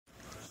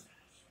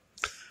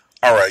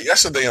All right,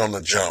 yesterday on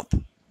the jump,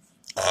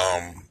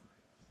 um,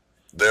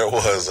 there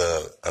was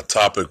a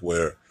topic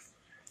where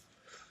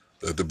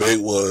the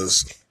debate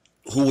was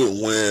who would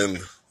win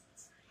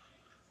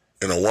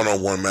in a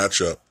one-on-one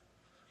matchup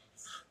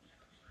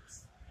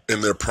in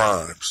their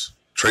primes,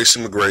 Tracy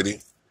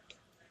McGrady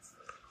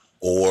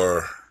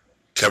or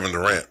Kevin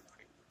Durant.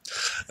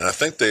 And I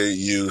think they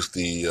used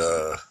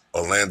the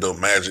Orlando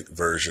Magic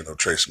version of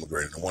Tracy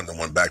McGrady, the one that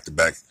won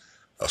back-to-back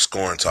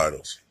scoring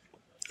titles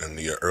in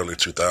the early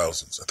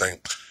 2000s. I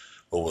think,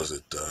 what was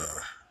it?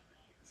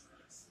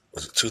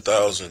 Was it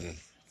 2000?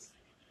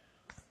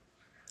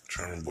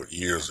 Trying to remember what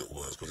years it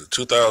was. Was it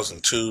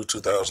 2002,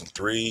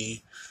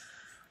 2003,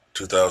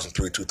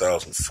 2003,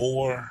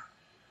 2004?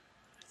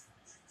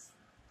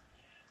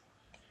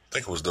 I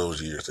think it was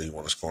those years that he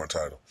won the scoring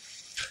title.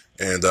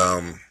 And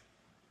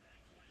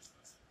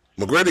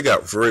McGrady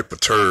got very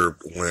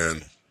perturbed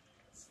when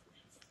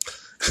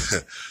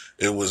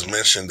it was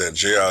mentioned that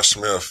J.R.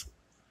 Smith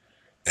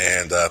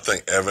and I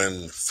think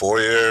Evan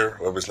Fourier,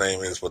 whatever his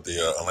name is, with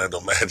the Orlando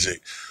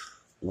Magic,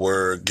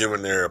 were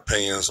giving their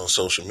opinions on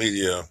social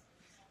media.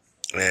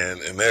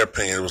 And in their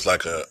opinion, it was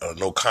like a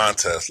no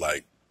contest,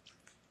 like,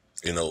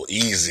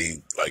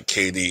 easy, like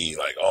KD,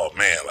 like, oh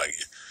man, like,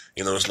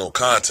 there's no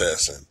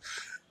contest. And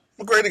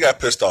McGrady got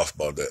pissed off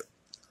about that.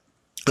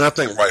 And I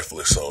think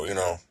rightfully so,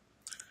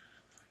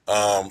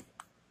 I'm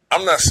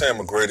not saying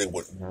McGrady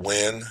would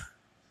win.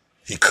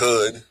 He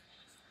could,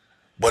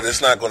 but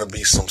it's not going to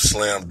be some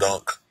slam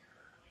dunk,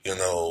 you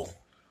know,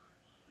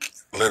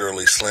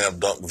 literally slam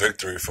dunk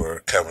victory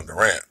for Kevin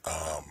Durant.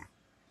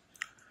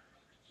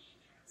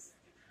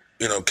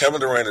 Kevin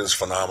Durant is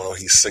phenomenal.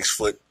 He's 6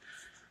 foot,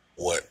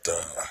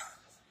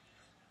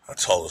 how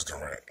tall is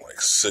Durant? Like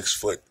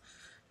 6'10"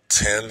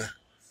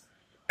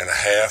 and a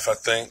half, I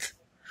think.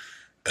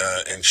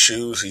 In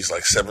shoes, he's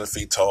like 7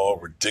 feet tall,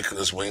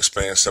 ridiculous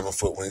wingspan, 7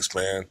 foot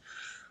wingspan.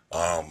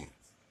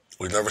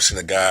 We've never seen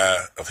a guy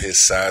of his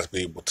size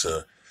be able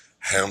to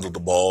handle the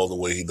ball the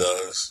way he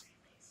does.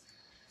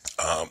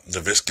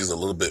 Nowitzki's a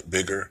little bit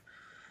bigger,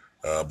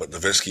 but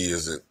Nowitzki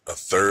is a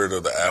third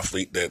of the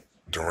athlete that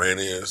Durant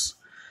is.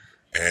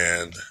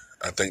 And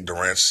I think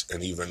Durant's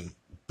an even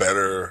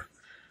better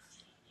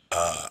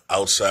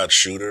outside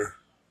shooter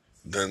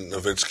than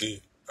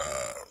Nowitzki.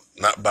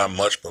 Not by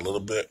much, but a little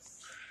bit.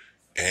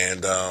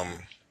 And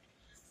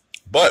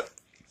but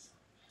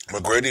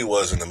McGrady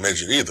wasn't a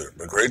midget either.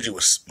 McGrady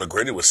was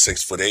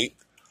 6'8".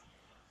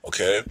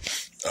 Okay,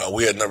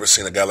 we had never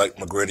seen a guy like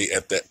McGrady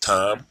at that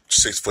time.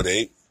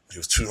 6'8". He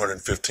was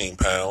 215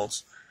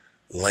 pounds,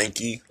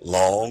 lanky,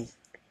 long.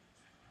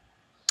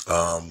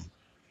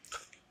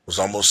 Was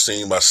almost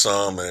seen by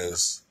some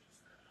as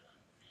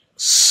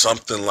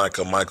something like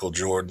a Michael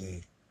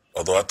Jordan,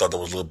 although I thought that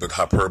was a little bit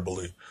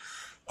hyperbole.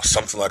 Or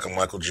something like a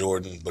Michael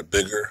Jordan, but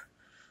bigger.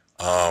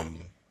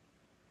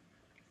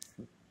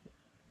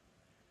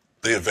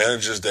 The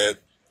advantages that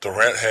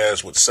Durant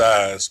has with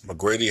size,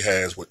 McGrady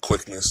has with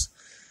quickness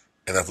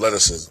and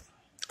athleticism.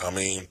 I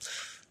mean,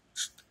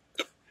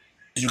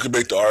 you could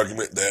make the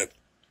argument that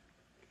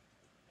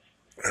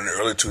in the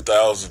early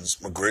 2000s,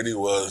 McGrady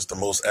was the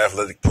most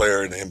athletic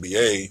player in the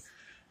NBA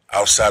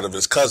outside of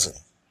his cousin,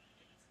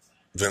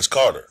 Vince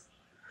Carter.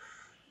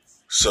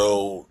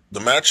 So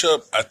the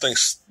matchup, I think,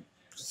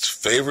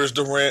 favors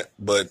Durant,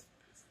 but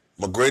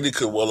McGrady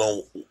could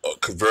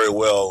very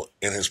well,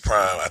 in his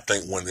prime, I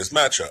think, win this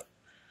matchup.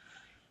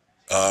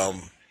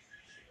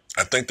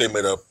 I think they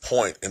made a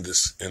point in the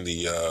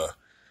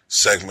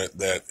segment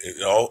that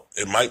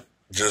it might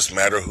just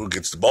matter who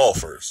gets the ball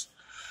first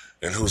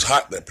and who's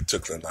hot that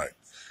particular night.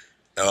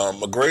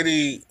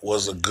 McGrady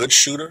was a good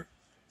shooter.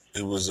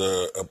 He was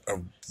a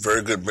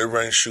very good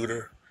mid-range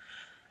shooter.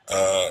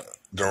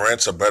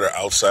 Durant's a better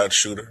outside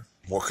shooter,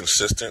 more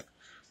consistent.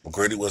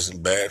 McGrady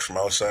wasn't bad from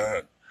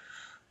outside.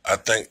 I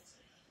think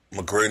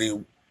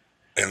McGrady,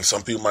 and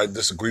some people might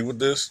disagree with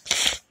this,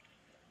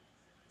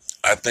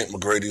 I think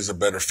McGrady's a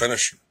better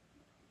finisher.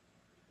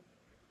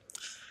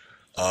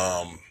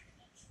 A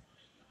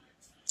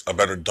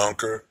better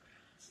dunker.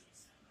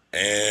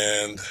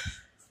 And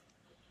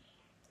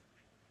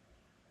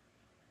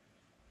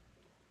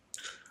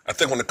I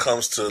think when it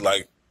comes to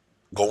like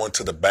going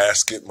to the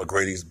basket,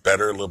 McGrady's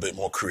better, a little bit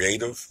more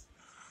creative.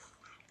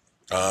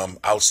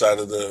 Outside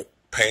of the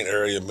paint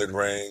area,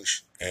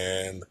 mid-range,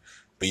 and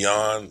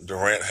beyond,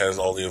 Durant has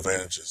all the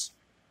advantages.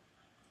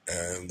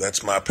 And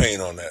that's my opinion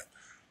on that.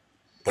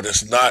 But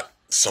it's not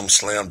some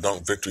slam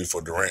dunk victory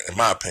for Durant, in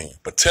my opinion.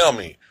 But tell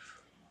me,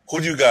 who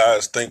do you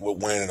guys think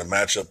would win in a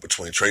matchup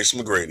between Tracy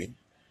McGrady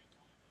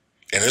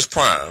in his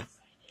prime,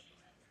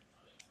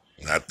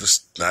 not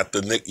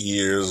the Knick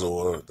years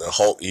or the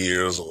Hulk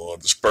years or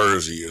the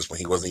Spurs years when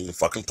he wasn't even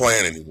fucking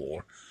playing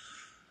anymore.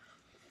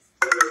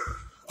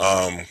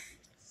 And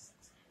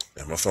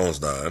my phone's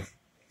dying.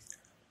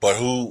 But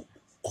who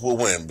will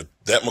win?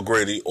 That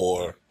McGrady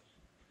or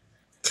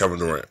Kevin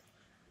Durant?